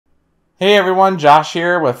Hey everyone, Josh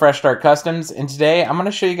here with Fresh Start Customs, and today I'm going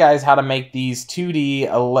to show you guys how to make these 2D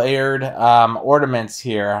layered ornaments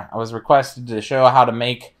here. I was requested to show how to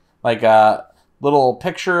make like a little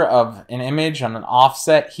picture of an image on an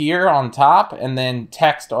offset here on top, and then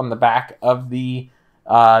text on the back of the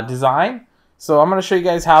design. So I'm going to show you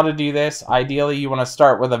guys how to do this. Ideally, you want to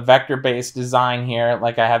start with a vector-based design here,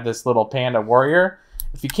 like I have this little panda warrior.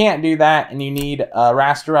 If you can't do that and you need a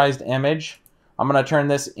rasterized image, I'm going to turn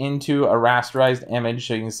this into a rasterized image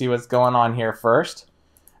so you can see what's going on here first.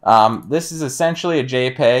 This is essentially a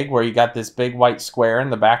JPEG where you got this big white square in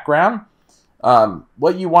the background.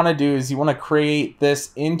 What you want to do is you want to create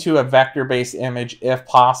this into a vector-based image if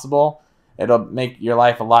possible. It'll make your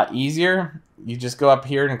life a lot easier. You just go up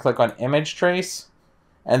here and click on Image Trace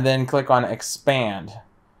and then click on Expand.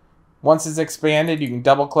 Once it's expanded, you can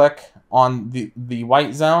double click on the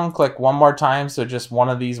white zone, click one more time so just one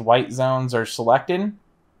of these white zones are selected.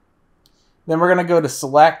 Then we're going to go to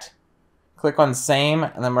Select, click on Same,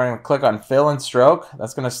 and then we're going to click on Fill and Stroke.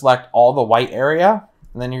 That's going to select all the white area,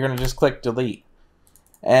 and then you're going to just click Delete.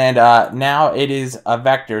 And now it is a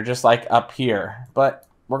vector just like up here, but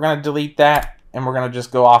we're going to delete that and we're going to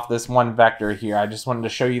just go off this one vector here. I just wanted to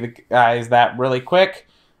show you guys that really quick.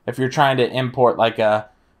 If you're trying to import like a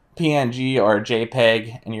PNG or a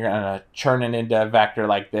JPEG and you're going to churn it into a vector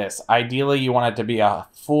like this. Ideally, you want it to be a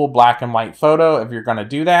full black and white photo if you're going to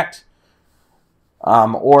do that.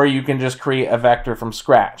 Or you can just create a vector from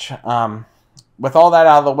scratch. With all that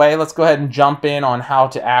out of the way, let's go ahead and jump in on how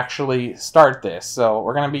to actually start this. So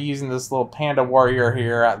we're going to be using this little panda warrior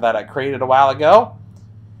here that I created a while ago.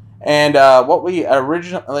 And what we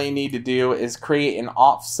originally need to do is create an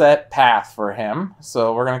offset path for him.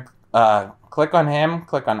 So we're going to click on him,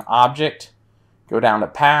 click on Object, go down to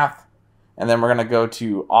Path, and then we're going to go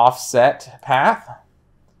to Offset Path.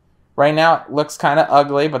 Right now it looks kind of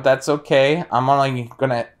ugly, but that's okay. I'm only going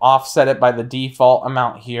to offset it by the default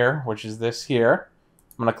amount here, which is this here.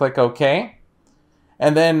 I'm going to click OK.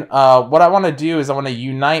 And then what I want to do is I want to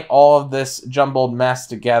unite all of this jumbled mess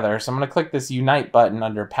together. So I'm going to click this Unite button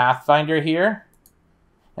under Pathfinder here.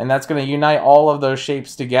 And that's going to unite all of those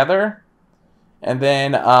shapes together. And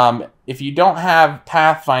then if you don't have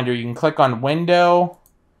Pathfinder, you can click on Window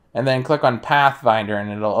and then click on Pathfinder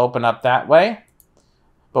and it'll open up that way.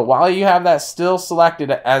 But while you have that still selected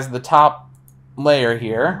as the top layer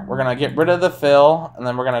here, we're going to get rid of the fill and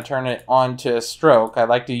then we're going to turn it on to stroke. I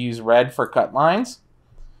like to use red for cut lines.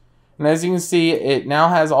 And as you can see, it now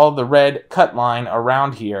has all the red cut line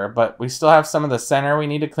around here, but we still have some of the center we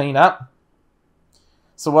need to clean up.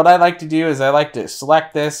 So what I like to do is I like to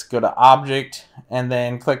select this, go to Object, and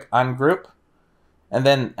then click Ungroup. And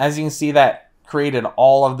then as you can see, that created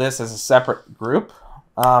all of this as a separate group.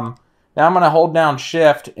 Now I'm going to hold down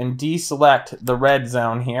Shift and deselect the red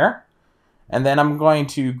zone here. And then I'm going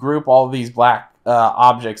to group all of these black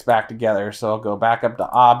objects back together. So I'll go back up to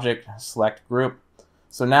Object, select Group.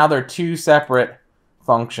 So now they're two separate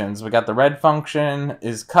functions. We got the red function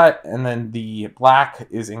is cut, and then the black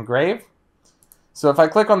is engrave. So if I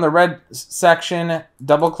click on the red section,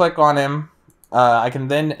 double click on him, I can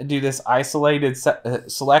then do this isolated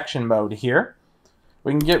selection mode here.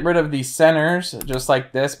 We can get rid of these centers just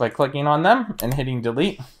like this by clicking on them and hitting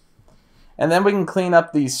delete. And then we can clean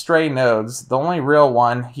up these stray nodes. The only real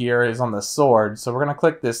one here is on the sword. So we're going to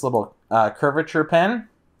click this little curvature pen.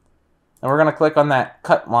 And we're going to click on that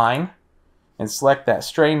cut line and select that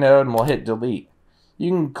stray node and we'll hit delete. You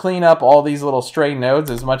can clean up all these little stray nodes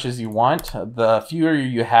as much as you want. The fewer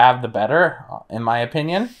you have, the better, in my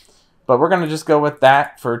opinion. But we're going to just go with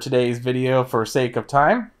that for today's video for sake of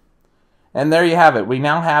time. And there you have it. We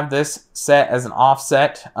now have this set as an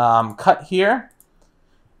offset cut here.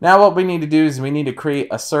 Now what we need to do is we need to create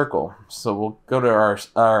a circle. So we'll go to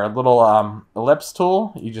our little ellipse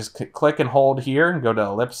tool. You just click and hold here and go to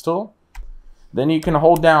ellipse tool. Then you can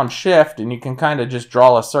hold down Shift and you can kind of just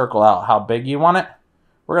draw a circle out how big you want it.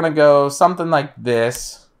 We're going to go something like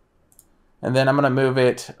this, and then I'm going to move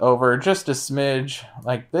it over just a smidge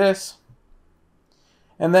like this.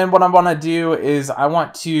 And then what I want to do is I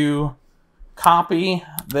want to copy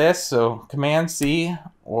this, so Command C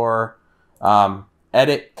or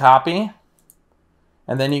Edit Copy,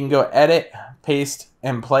 and then you can go Edit, Paste,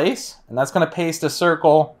 and Place, and that's going to paste a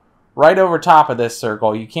circle right over top of this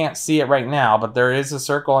circle. You can't see it right now, but there is a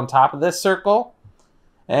circle on top of this circle.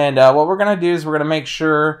 And what we're going to do is we're going to make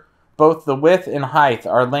sure both the width and height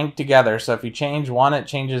are linked together. So if you change one, it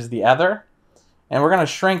changes the other. And we're going to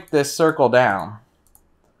shrink this circle down.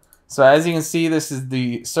 So as you can see, this is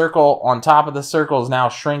the circle on top of the circle is now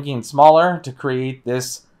shrinking smaller to create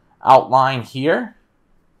this outline here.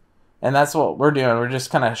 And that's what we're doing. We're just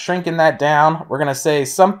kind of shrinking that down. We're going to say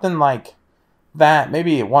something like that,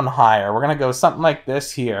 maybe one higher. We're going to go something like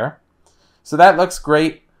this here. So that looks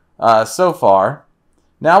great so far.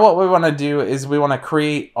 Now what we want to do is we want to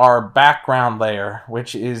create our background layer,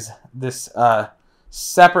 which is this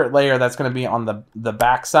separate layer that's going to be on the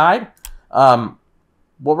back side. What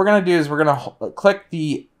we're going to do is we're going to click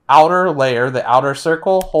the outer layer, the outer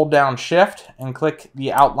circle, hold down Shift, and click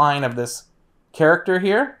the outline of this character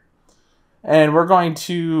here. And we're going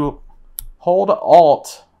to hold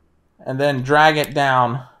Alt and then drag it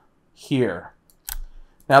down here.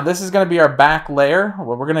 Now this is going to be our back layer.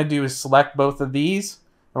 What we're going to do is select both of these,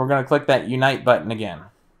 and we're going to click that Unite button again.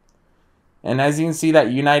 And as you can see,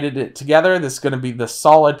 that united it together. This is going to be the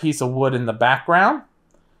solid piece of wood in the background.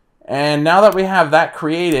 And now that we have that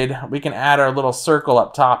created, we can add our little circle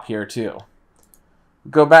up top here too.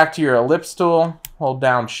 Go back to your ellipse tool, hold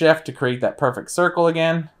down Shift to create that perfect circle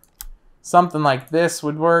again. Something like this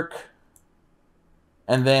would work.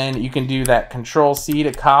 And then you can do that Control-C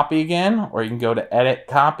to copy again, or you can go to Edit,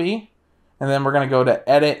 Copy. And then we're going to go to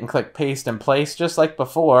Edit and click Paste in Place, just like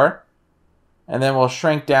before. And then we'll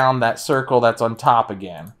shrink down that circle that's on top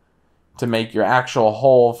again to make your actual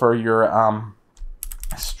hole for your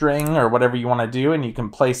string or whatever you want to do. And you can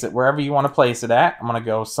place it wherever you want to place it at. I'm going to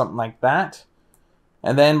go something like that.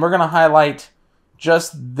 And then we're going to highlight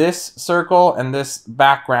just this circle and this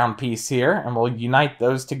background piece here, and we'll unite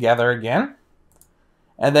those together again.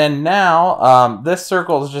 And then now this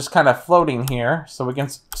circle is just kind of floating here, so we can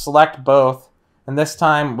select both, and this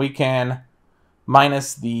time we can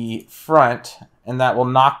minus the front, and that will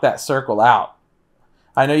knock that circle out.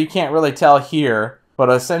 I know you can't really tell here,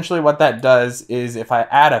 but essentially what that does is if I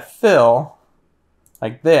add a fill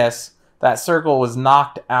like this, that circle was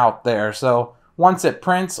knocked out there. So once it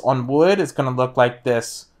prints on wood, it's going to look like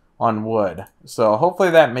this on wood. So hopefully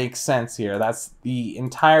that makes sense here. That's the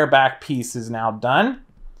entire back piece is now done.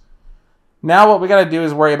 Now what we got to do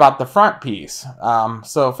is worry about the front piece.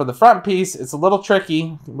 So for the front piece, it's a little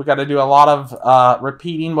tricky. We got to do a lot of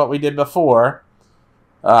repeating what we did before.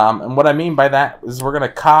 And what I mean by that is we're going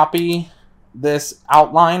to copy this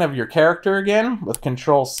outline of your character again with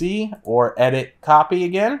Control-C or Edit, Copy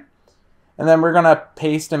again. And then we're going to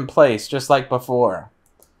paste in place just like before.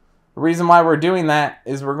 The reason why we're doing that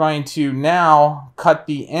is we're going to now cut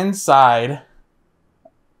the inside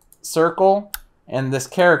circle and this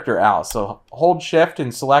character out. So hold Shift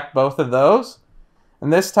and select both of those.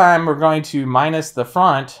 And this time we're going to minus the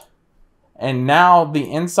front. And now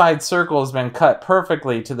the inside circle has been cut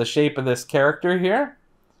perfectly to the shape of this character here.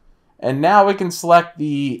 And now we can select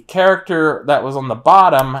the character that was on the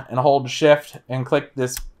bottom and hold Shift and click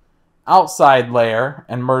this outside layer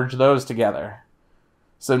and merge those together.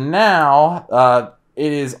 So now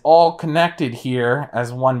it is all connected here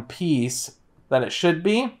as one piece that it should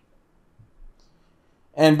be.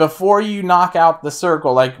 And before you knock out the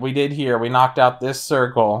circle like we did here, we knocked out this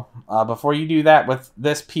circle. Before you do that with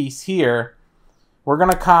this piece here, we're going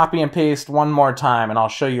to copy and paste one more time, and I'll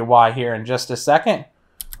show you why here in just a second.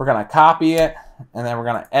 We're going to copy it, and then we're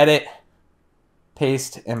going to edit,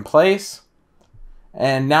 paste in place.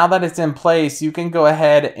 And now that it's in place, you can go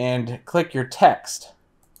ahead and click your text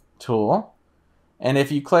tool. And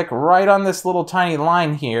if you click right on this little tiny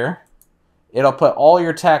line here, it'll put all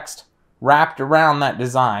your text wrapped around that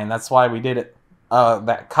design. That's why we did it,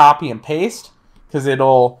 that copy and paste, because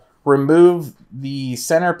it'll remove the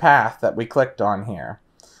center path that we clicked on here.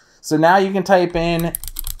 So now you can type in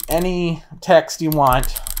any text you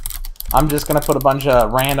want. I'm just going to put a bunch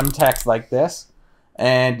of random text like this.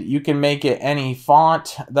 And you can make it any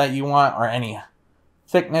font that you want or any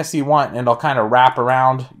thickness you want, and it'll kind of wrap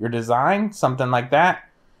around your design, something like that.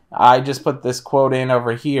 I just put this quote in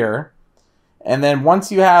over here. And then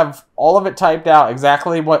once you have all of it typed out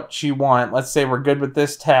exactly what you want, let's say we're good with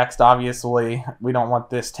this text. Obviously, we don't want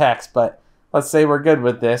this text, but let's say we're good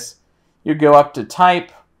with this. You go up to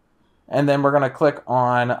Type, and then we're going to click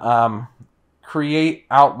on Create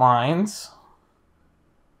Outlines.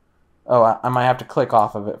 Oh, I might have to click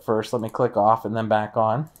off of it first. Let me click off and then back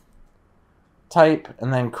on. Type,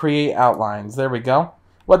 and then Create Outlines. There we go.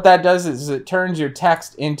 What that does is it turns your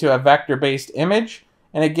text into a vector-based image,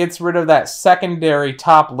 and it gets rid of that secondary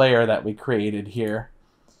top layer that we created here.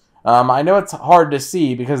 I know it's hard to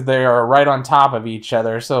see because they are right on top of each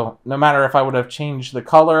other, so no matter if I would have changed the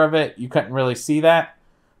color of it, you couldn't really see that.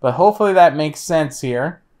 But hopefully that makes sense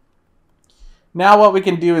here. Now what we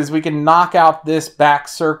can do is we can knock out this back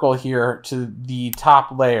circle here to the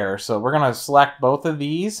top layer. So we're going to select both of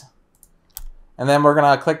these. And then we're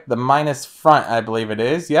going to click the minus front, I believe it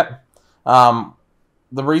is. Yep.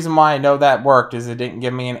 the reason why I know that worked is it didn't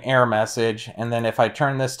give me an error message. And then if I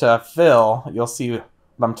turn this to fill, you'll see what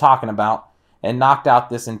I'm talking about. It knocked out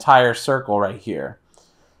this entire circle right here.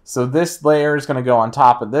 So this layer is going to go on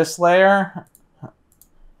top of this layer.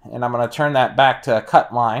 And I'm going to turn that back to a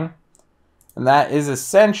cut line. And that is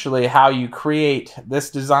essentially how you create this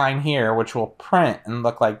design here, which will print and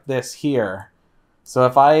look like this here. So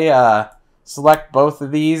if I select both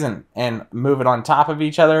of these and move it on top of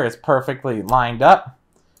each other, it's perfectly lined up.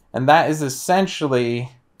 And that is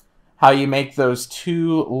essentially how you make those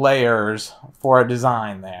two layers for a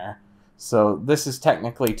design there. So this is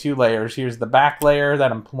technically two layers. Here's the back layer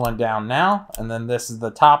that I'm pulling down now, and then this is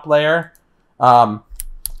the top layer. You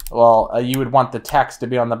would want the text to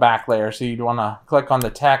be on the back layer, so you'd want to click on the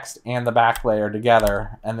text and the back layer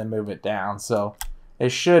together and then move it down. So it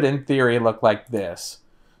should, in theory, look like this.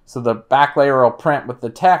 So the back layer will print with the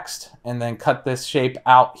text and then cut this shape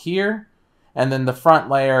out here. And then the front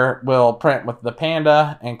layer will print with the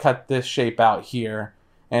panda and cut this shape out here.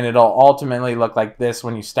 And it'll ultimately look like this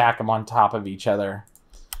when you stack them on top of each other.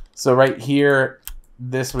 So right here,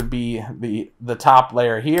 this would be the top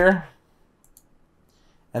layer here.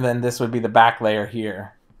 And then this would be the back layer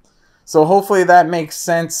here. So hopefully that makes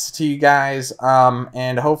sense to you guys.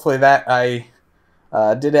 And hopefully that I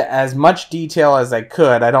did it as much detail as I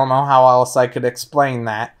could. I don't know how else I could explain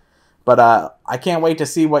that. But I can't wait to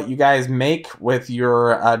see what you guys make with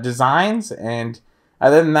your designs. And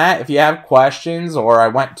other than that, if you have questions or I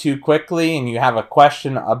went too quickly and you have a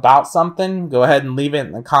question about something, go ahead and leave it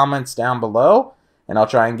in the comments down below. And I'll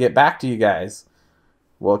try and get back to you guys.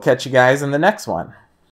 We'll catch you guys in the next one.